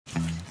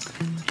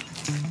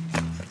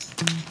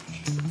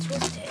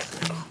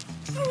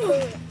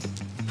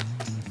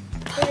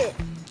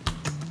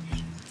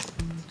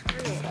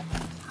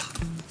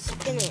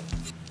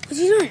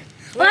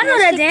I know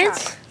that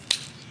dance.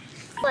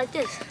 Like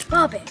this.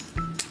 Bob it.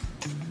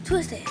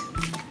 Twist it.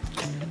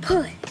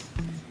 Pull it.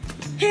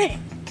 Hit it.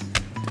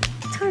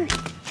 Turn it.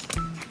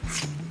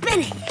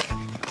 Spin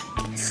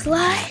it.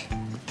 Slide.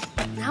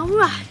 Now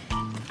ride.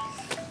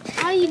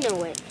 How do you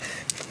know it?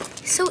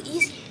 It's so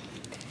easy.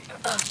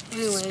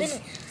 Anyways, Spin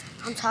it.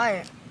 I'm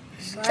tired.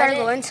 Slide Try to it.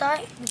 go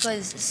inside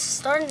because it's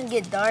starting to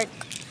get dark.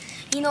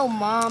 You know,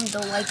 Mom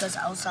don't like us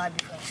outside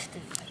because the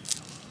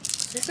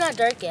lights. It's not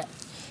dark yet.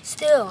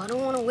 Still, I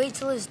don't want to wait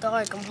till it's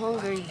dark. I'm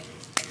hungry.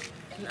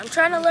 I'm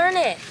trying to learn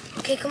it.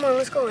 Okay, come on,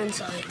 let's go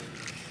inside.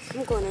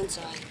 I'm going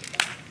inside.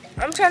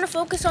 I'm trying to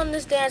focus on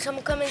this dance. I'm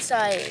gonna come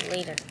inside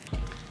later.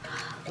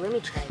 Let me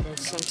try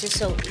this since it's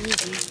so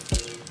easy.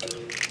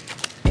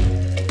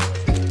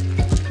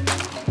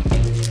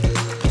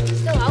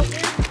 Still out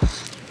here?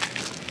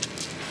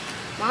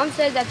 Mom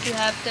said that you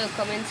have to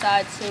come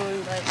inside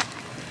soon, but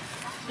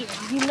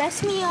you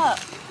messed me up.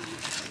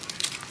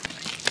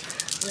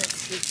 Let's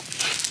see.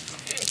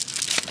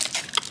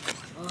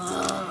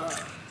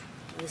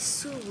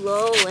 It's too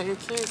low and I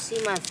can't see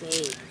my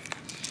face.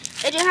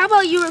 AJ, how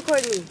about you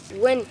record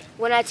me?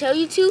 When I tell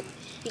you to,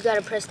 you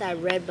gotta press that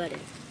red button.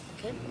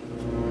 Okay?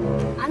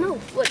 I know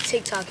what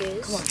TikTok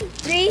is. Come on.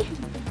 3,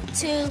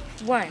 2,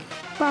 1.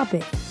 Pop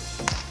it.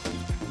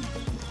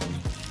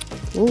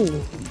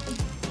 Ooh.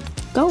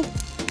 Go.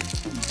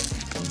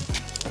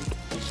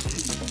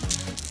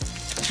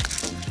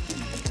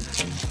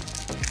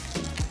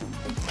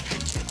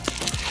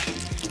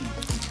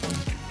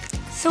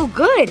 So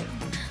good.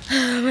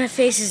 My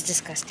face is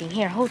disgusting.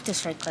 Here, hold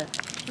this right quick.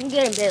 I'm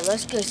getting bit.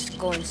 Let's just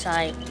go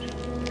inside.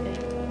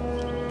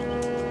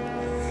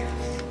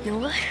 You know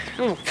what?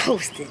 I'm gonna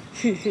post it.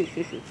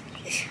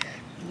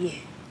 Yeah.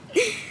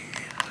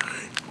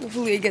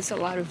 Hopefully it gets a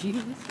lot of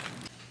views.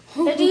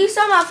 Hey, do you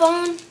saw my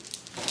phone?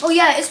 Oh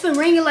yeah, it's been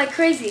ringing like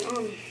crazy.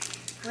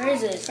 Where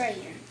is it? It's right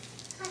here.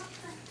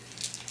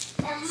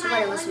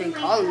 Somebody must have been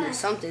calling or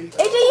something.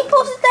 AJ, you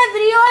posted that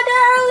video I did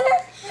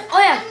earlier?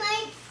 Oh yeah.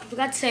 I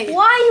forgot to say.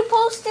 Why you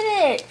posted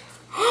it?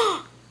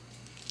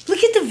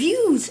 Look at the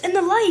views and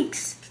the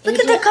likes. Look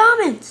at AJ, the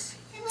comments.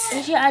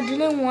 AJ, I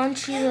didn't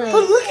want you to.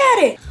 But look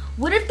at it.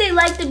 What if they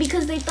liked it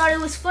because they thought it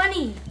was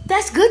funny?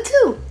 That's good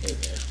too.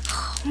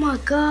 Oh my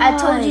god. I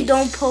told you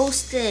don't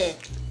post it.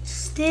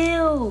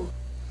 Still,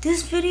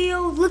 this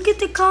video, look at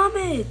the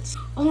comments.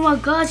 Oh my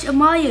gosh,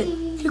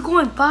 Amaya, you're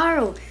going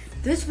viral.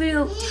 This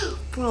video,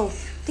 bro, I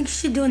think you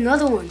should do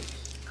another one.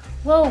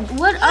 Whoa,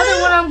 what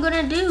other one I'm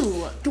gonna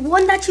do? The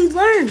one that you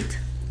learned.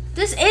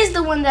 This is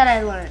the one that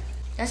I learned.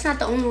 That's not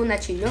the only one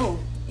that you know,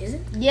 is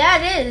it?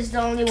 Yeah, it is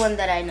the only one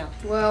that I know.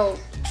 Well,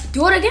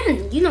 do it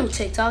again. You know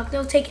TikTok,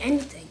 they'll take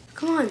anything.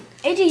 Come on.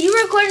 AJ, you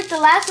recorded the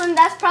last one.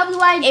 That's probably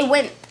why it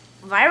went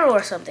viral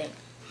or something.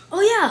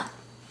 Oh yeah.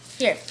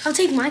 Here. I'll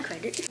take my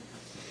credit.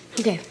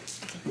 Okay.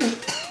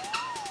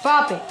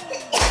 Pop it.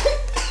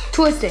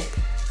 Twist it.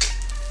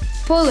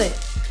 Pull it.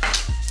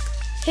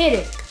 Hit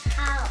it.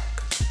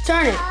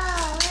 Turn it.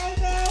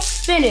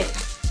 Spin it.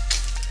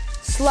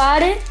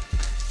 Slide it.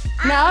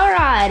 Now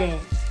ride it.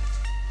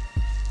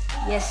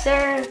 Yes,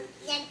 sir.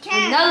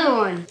 Another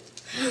one.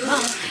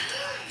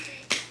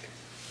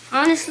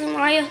 Honestly,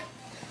 Maya,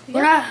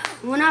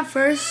 when I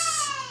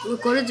first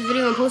recorded the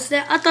video and posted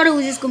it, I thought it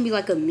was just gonna be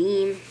like a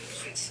meme.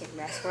 So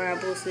that's why I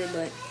posted it,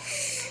 but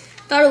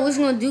thought it was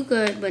gonna do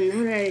good, but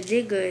now that it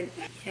did good,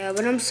 yeah,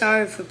 but I'm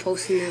sorry for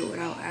posting it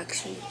without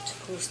actually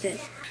post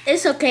it.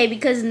 It's okay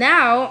because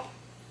now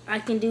I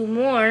can do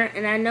more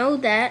and I know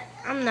that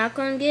I'm not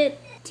gonna get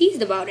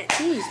Teased about it.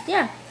 teased.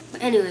 Yeah.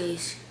 But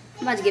anyways,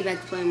 I'm about to get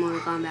back to playing Mortal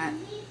Kombat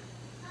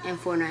and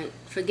Fortnite.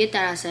 Forget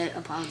that I said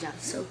apologize.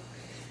 So,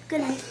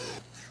 good night.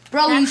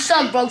 Bro, you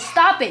suck, bro.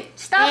 Stop it.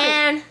 Stop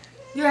And it.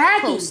 You're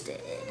hacking.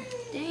 posted.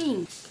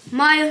 Dang.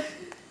 Maya.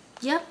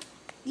 Yep.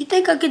 You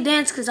think I could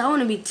dance? Because I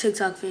want to be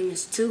TikTok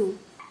famous too.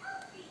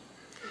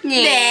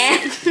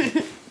 Yeah.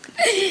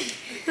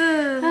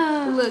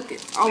 Look,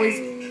 it's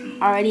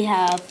always... Already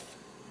have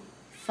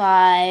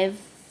 5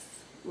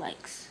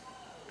 likes.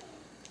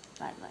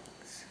 5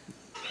 likes.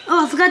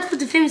 Oh, I forgot to put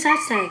the famous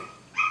hashtag.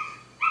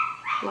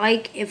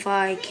 Like if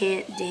I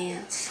can't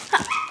dance.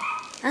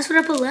 That's what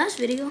I put last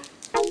video.